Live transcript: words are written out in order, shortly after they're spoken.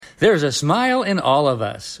There's a smile in all of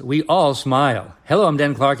us. We all smile. Hello, I'm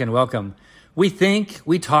Dan Clark and welcome. We think,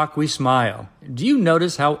 we talk, we smile. Do you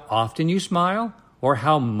notice how often you smile or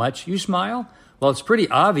how much you smile? Well, it's pretty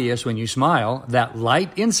obvious when you smile. That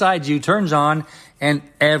light inside you turns on and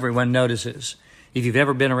everyone notices. If you've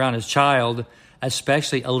ever been around a child,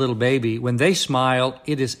 especially a little baby, when they smile,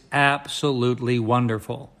 it is absolutely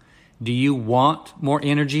wonderful. Do you want more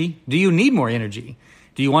energy? Do you need more energy?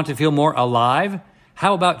 Do you want to feel more alive?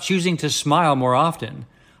 How about choosing to smile more often?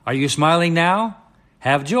 Are you smiling now?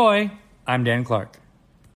 Have joy. I'm Dan Clark.